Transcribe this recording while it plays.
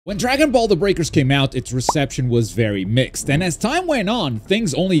When Dragon Ball The Breakers came out, its reception was very mixed, and as time went on,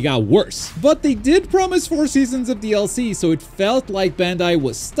 things only got worse. But they did promise 4 seasons of DLC, so it felt like Bandai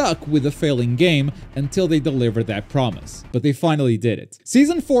was stuck with a failing game until they delivered that promise. But they finally did it.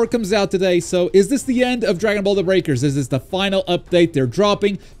 Season 4 comes out today, so is this the end of Dragon Ball The Breakers? Is this the final update they're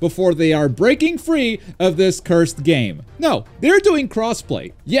dropping before they are breaking free of this cursed game? No, they're doing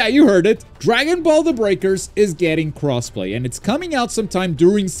crossplay. Yeah, you heard it. Dragon Ball The Breakers is getting crossplay, and it's coming out sometime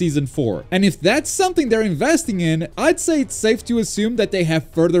during Season 4. And if that's something they're investing in, I'd say it's safe to assume that they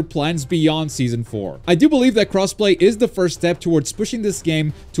have further plans beyond Season 4. I do believe that crossplay is the first step towards pushing this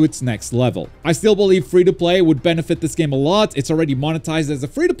game to its next level. I still believe free-to-play would benefit this game a lot. It's already monetized as a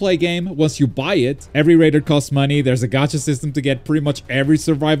free-to-play game once you buy it. Every raider costs money, there's a gacha system to get pretty much every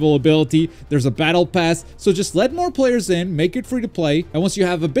survival ability, there's a battle pass, so just let more players in, make it free-to-play, and once you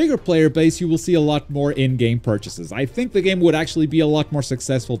have a bigger player base, you will see a lot more in-game purchases. I think the game would actually be a lot more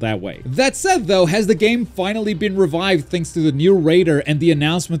successful that way. That said though, has the game finally been revived thanks to the new raider and the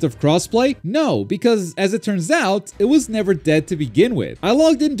announcement of crossplay? No, because as it turns out, it was never dead to begin with. I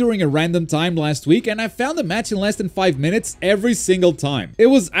logged in during a random time last week and I found a match in less than 5 minutes every single time. It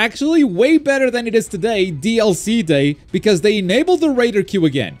was actually way better than it is today, DLC day, because they enabled the raider queue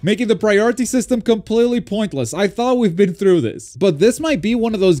again, making the priority system completely pointless. I thought we've been through this. But this might be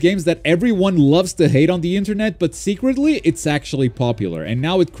one of those games that everyone loves to hate on the internet, but secretly it's actually popular. And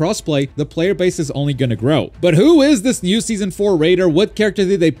now with crossplay, the player base is only gonna grow. But who is this new Season 4 raider? What character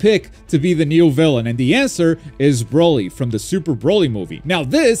did they pick to be the new villain? And the answer is Broly from the Super Broly movie. Now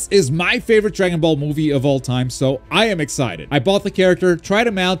this is my favorite Dragon Ball movie of all time, so I am excited. I bought the character, tried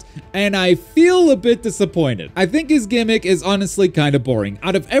him out, and I feel a bit disappointed. I think his gimmick is honestly kind of boring.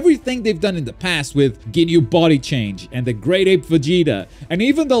 Out of everything they've done in the past with Ginyu body change and the Great Ape Vegeta, and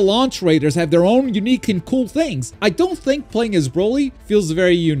even the launch raiders have their own unique and cool things, I don't think playing as Broly feels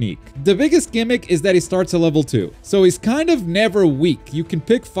very unique. The biggest gimmick is that he starts at level 2, so he's kind of never weak. You can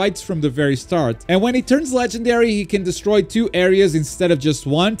pick fights from the very start, and when he turns legendary, he can destroy 2 areas instead of just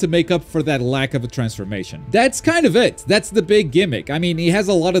 1 to make up for that lack of a transformation. That's kind of it. That's the big gimmick. I mean, he has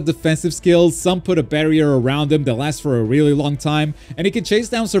a lot of defensive skills. Some put a barrier around him that lasts for a really long time, and he can chase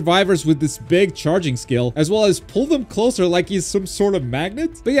down survivors with this big charging skill, as well as pull them closer like he's some sort of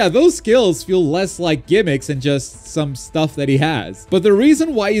magnet. But yeah, those skills feel less like gimmicks and just some stuff that he has. But the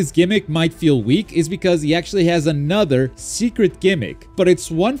reason why his gimmick might feel weak is because he actually has another secret gimmick, but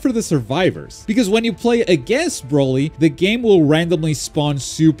it's one for the survivors. Because when you play against Broly, the game will randomly spawn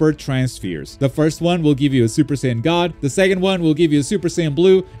super transfers. The first one will give you a Super Saiyan God, the second one will give you a Super Saiyan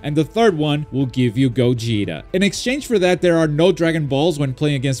Blue, and the third one will give you Gogeta. In exchange for that, there are no Dragon Balls when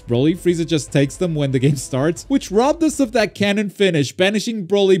playing against Broly. Frieza just takes them when the game starts, which robbed us of that canon finish, banishing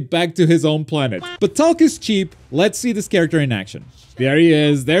Broly back to his own planet. But talk is cheap. Let's see this character in action. There he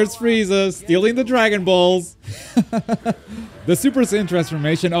is. There's Frieza stealing the Dragon Balls. The Super Saiyan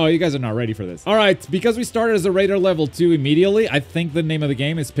transformation. Oh, you guys are not ready for this. All right, because we started as a Raider level 2 immediately, I think the name of the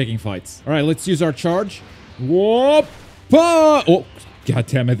game is picking fights. All right, let's use our charge. Whoop! Oh, god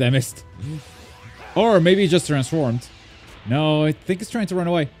damn it, I missed. Or maybe he just transformed. No, I think he's trying to run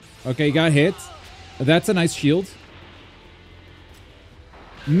away. Okay, he got hit. That's a nice shield.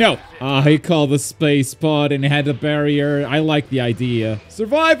 No. He called the space pod and had a barrier. I like the idea.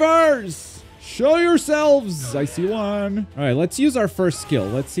 Survivors! Show yourselves! I see one. All right, let's use our first skill.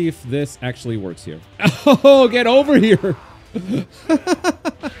 Let's see if this actually works here. Oh, get over here.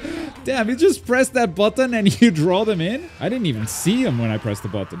 Damn, you just press that button and you draw them in? I didn't even see him when I pressed the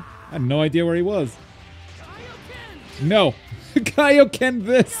button. I had no idea where he was. No. Kaioken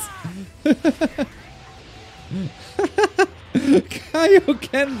this.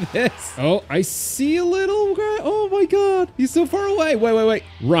 Kaioken this. Oh, I see a little guy. Oh my god. He's so far away. Wait.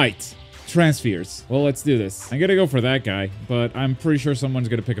 Right. Transfers. Well, let's do this. I'm gonna go for that guy, but I'm pretty sure someone's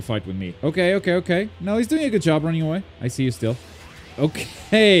gonna pick a fight with me. Okay. No, he's doing a good job running away. I see you still.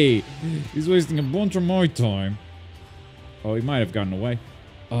 Okay. He's wasting a bunch of my time. Oh, he might have gotten away.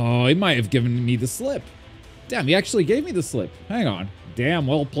 Oh, he might have given me the slip. Damn, he actually gave me the slip. Hang on. Damn,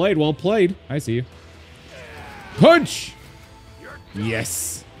 well played, well played. I see you. Punch!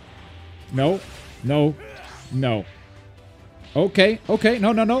 Yes. No. Okay.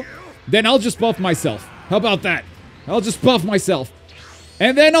 No. Then I'll just buff myself. How about that? I'll just buff myself.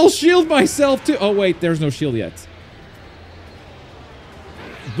 And then I'll shield myself too. Oh, wait, there's no shield yet.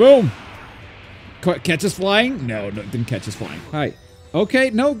 Boom. Catch us flying? No, didn't catch us flying. Hi.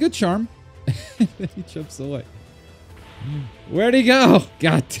 Okay, no, good charm. Then he jumps away. Where'd he go?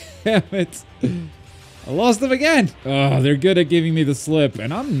 God damn it. I lost him again. Oh, they're good at giving me the slip,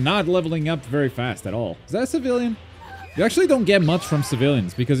 and I'm not leveling up very fast at all. Is that a civilian? You actually don't get much from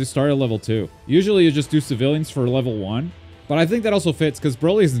civilians because you start at level 2. Usually you just do civilians for level 1. But I think that also fits because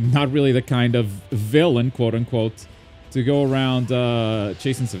Broly is not really the kind of villain, quote unquote, to go around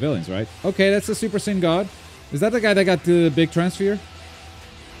chasing civilians, right? Okay, that's the Super Saiyan God. Is that the guy that got the big transfer?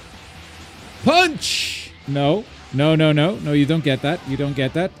 Punch! No. No, no, no. No, you don't get that. You don't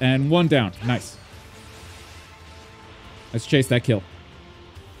get that. And one down. Nice. Let's chase that kill.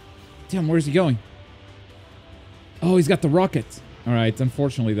 Damn, where's he going? Oh, he's got the rocket. All right,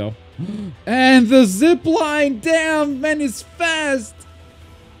 unfortunately, though. And the zip line. Damn, man is fast.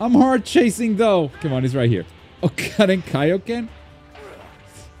 I'm hard chasing, though. Come on, he's right here. Oh, cutting Kaioken.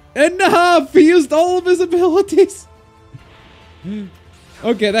 Enough! He used all of his abilities.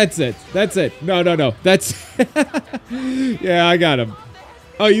 Okay, that's it. That's it. No, no, no. That's... Yeah, I got him.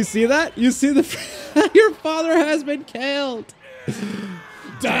 Oh, you see that? You see the... Your father has been killed.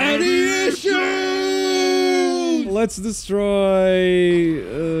 Daddy issues! Let's destroy...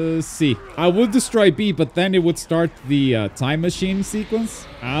 C. I would destroy B, but then it would start the time machine sequence.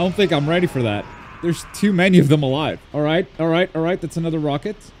 I don't think I'm ready for that. There's too many of them alive. All right, all right, all right. That's another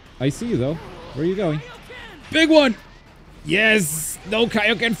rocket. I see you, though. Where are you going? Big one! Yes! No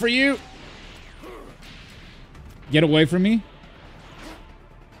Kaioken for you! Get away from me.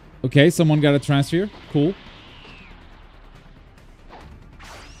 Okay, someone got a transfer. Cool.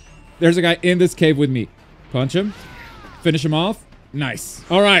 There's a guy in this cave with me. Punch him. Finish him off. Nice.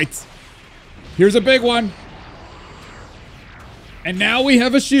 All right. Here's a big one. And now we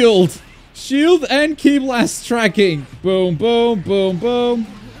have a shield. Shield and key blast tracking. Boom, boom, boom, boom.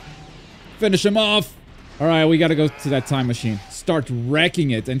 Finish him off. All right, we got to go to that time machine. Start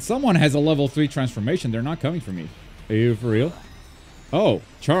wrecking it. And someone has a level 3 transformation. They're not coming for me. Are you for real? Oh,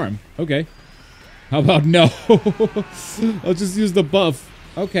 charm. Okay. How about no? I'll just use the buff.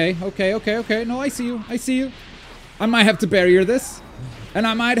 Okay, okay, okay, okay. No, I see you. I see you. I might have to barrier this. And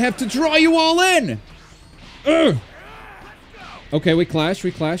I might have to draw you all in. Ugh. Okay, we clash.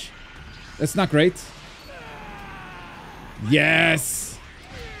 We clash. That's not great. Yes.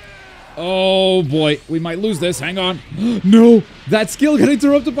 Oh, boy. We might lose this. Hang on. No. That skill got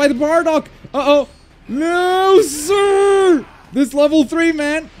interrupted by the Bardock. Uh-oh. No, sir. This level 3,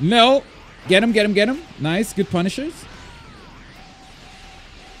 man. No. Get him, get him, get him. Nice. Good punishers.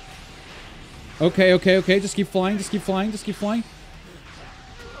 Okay, okay, okay. Just keep flying. Just keep flying. Just keep flying.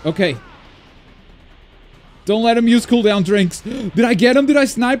 Okay. Don't let him use cooldown drinks. Did I get him? Did I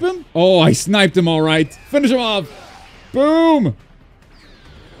snipe him? Oh, I sniped him all right. Finish him off. Boom.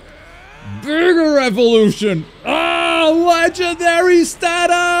 Bigger evolution. Oh, legendary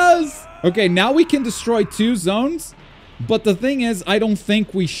status. Okay, now we can destroy 2 zones. But the thing is, I don't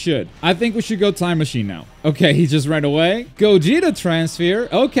think we should. I think we should go time machine now. Okay, he just ran away. Gogeta transfer.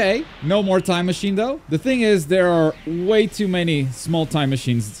 Okay, no more time machine though. The thing is, there are way too many small time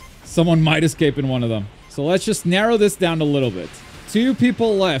machines. Someone might escape in one of them. So let's just narrow this down a little bit. 2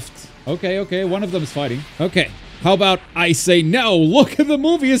 people left. Okay, okay, one of them is fighting. Okay, how about I say no? Look at the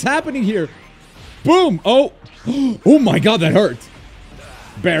movie is happening here. Boom. Oh, oh my God, that hurt.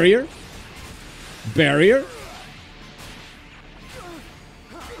 Barrier. Barrier.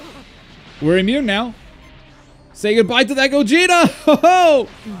 We're immune now. Say goodbye to that Gogeta. Ho ho!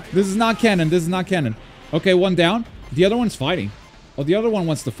 This is not canon. This is not canon. Okay, one down. The other one's fighting. Oh, the other one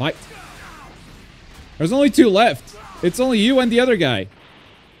wants to fight. There's only 2 left. It's only you and the other guy.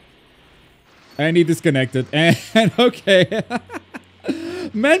 And he disconnected. And okay.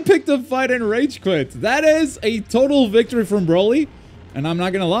 Man picked up fight and rage quit. That is a total victory from Broly. And I'm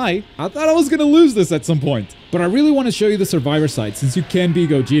not gonna lie, I thought I was gonna lose this at some point. But I really want to show you the Survivor side, since you can be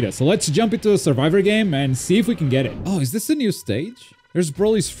Gogeta. So let's jump into a Survivor game and see if we can get it. Oh, is this a new stage? There's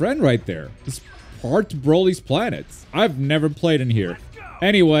Broly's friend right there. It's part Broly's planet. I've never played in here.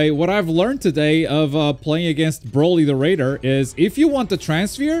 Anyway, what I've learned today of playing against Broly the Raider is if you want the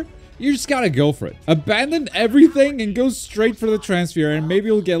transfer, you just gotta go for it. Abandon everything and go straight for the transfer, and maybe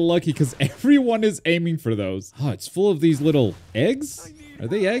you'll get lucky because everyone is aiming for those. Oh, it's full of these little eggs? Are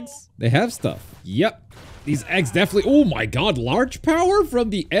they eggs? They have stuff. Yep. These eggs definitely... Oh my God, large power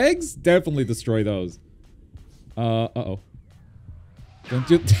from the eggs? Definitely destroy those. Uh-oh. Don't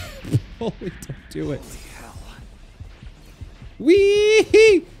do... Holy, don't do it.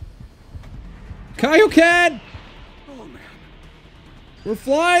 Wee! Kaioken! We're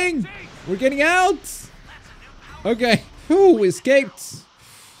flying! We're getting out! Okay. Whew, escaped.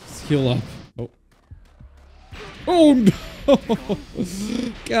 Let's heal up. Oh. Oh no!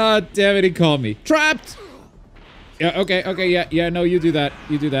 God damn it, he called me. Trapped! Yeah, okay, okay, yeah, no, you do that.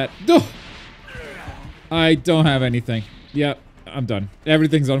 You do that. I don't have anything. Yeah, I'm done.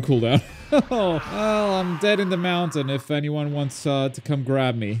 Everything's on cooldown. Well, I'm dead in the mountain if anyone wants to come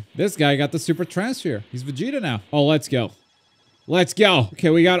grab me. This guy got the super transfer. He's Vegeta now. Oh, let's go. Let's go. Okay,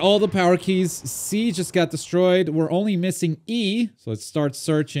 we got all the power keys. C just got destroyed. We're only missing E. So let's start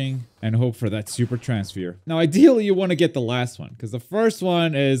searching and hope for that super transfer. Now, ideally, you want to get the last one because the first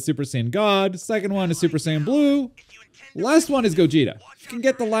one is Super Saiyan God. Second one is Super Saiyan Blue. Last one is Gogeta. If you can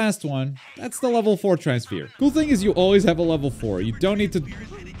get the last one, that's the level 4 transfer. Cool thing is you always have a level 4. You don't need to...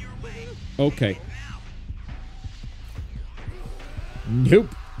 Okay. Nope.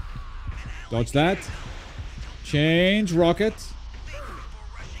 Dodge that. Change rocket.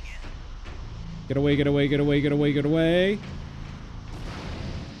 Get away, get away, get away, get away, get away.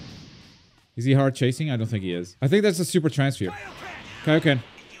 Is he hard chasing? I don't think he is. I think that's a super transfer. Kaioken.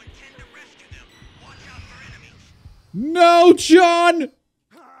 No, John!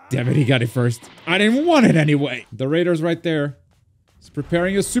 Damn it, he got it first. I didn't want it anyway. The Raider's right there. He's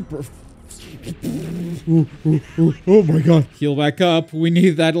preparing a super... Oh my god. Heal back up. We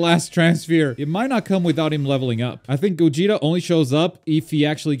need that last transfer. It might not come without him leveling up. I think Gogeta only shows up if he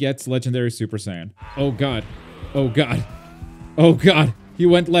actually gets Legendary Super Saiyan. Oh god. Oh god. Oh god. He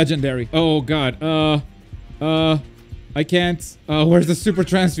went Legendary. Oh god. I can't. Where's the super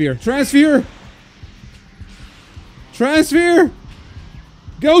transfer? Transfer! Transfer!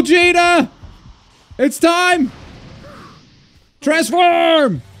 Gogeta! It's time!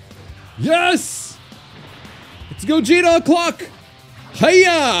 Transform! Yes! It's Gogeta o'clock!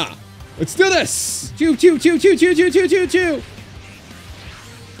 Hiya! Let's do this! Choo choo choo choo choo choo choo choo choo!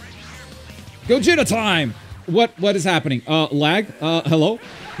 Gogeta time! What is happening? Lag? Hello?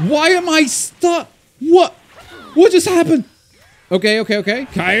 Why am I stuck? What? What just happened? Okay.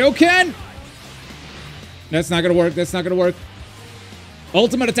 Kaioken! That's not gonna work. That's not gonna work.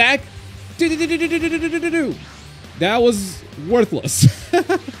 Ultimate attack! That was worthless.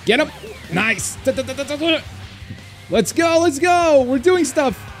 Get him! Nice! Let's go! Let's go! We're doing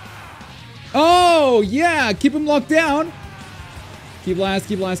stuff! Oh, yeah! Keep him locked down! Keep blast,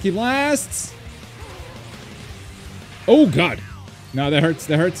 keep blast, keep blasts! Oh, God! No, that hurts,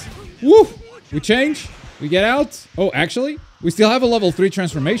 that hurts. Woo! We change? We get out? Oh, actually? We still have a level 3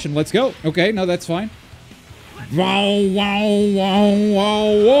 transformation. Let's go. Okay, no, that's fine. Wow, wow, wow, wow.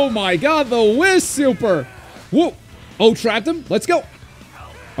 Oh, my God, the Whiz Super! Whoa! Oh, trapped him? Let's go!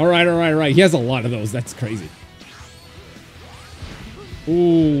 Alright. He has a lot of those. That's crazy.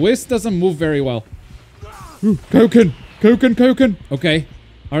 Ooh, Whis doesn't move very well. Ooh, Kaioken! Okay.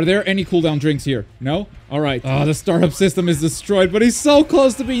 Are there any cooldown drinks here? No? Alright. Oh, the startup system is destroyed, but he's so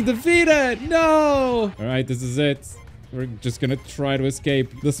close to being defeated! No! Alright, this is it. We're just gonna try to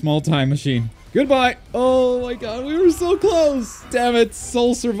escape the small time machine. Goodbye! Oh my god, we were so close! Damn it,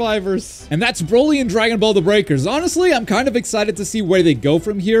 soul survivors. And that's Broly and Dragon Ball The Breakers. Honestly, I'm kind of excited to see where they go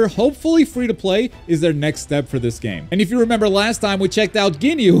from here. Hopefully free to play is their next step for this game. And if you remember last time, we checked out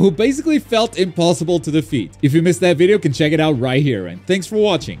Ginyu, who basically felt impossible to defeat. If you missed that video, you can check it out right here. And thanks for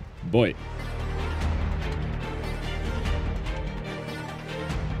watching. Boy.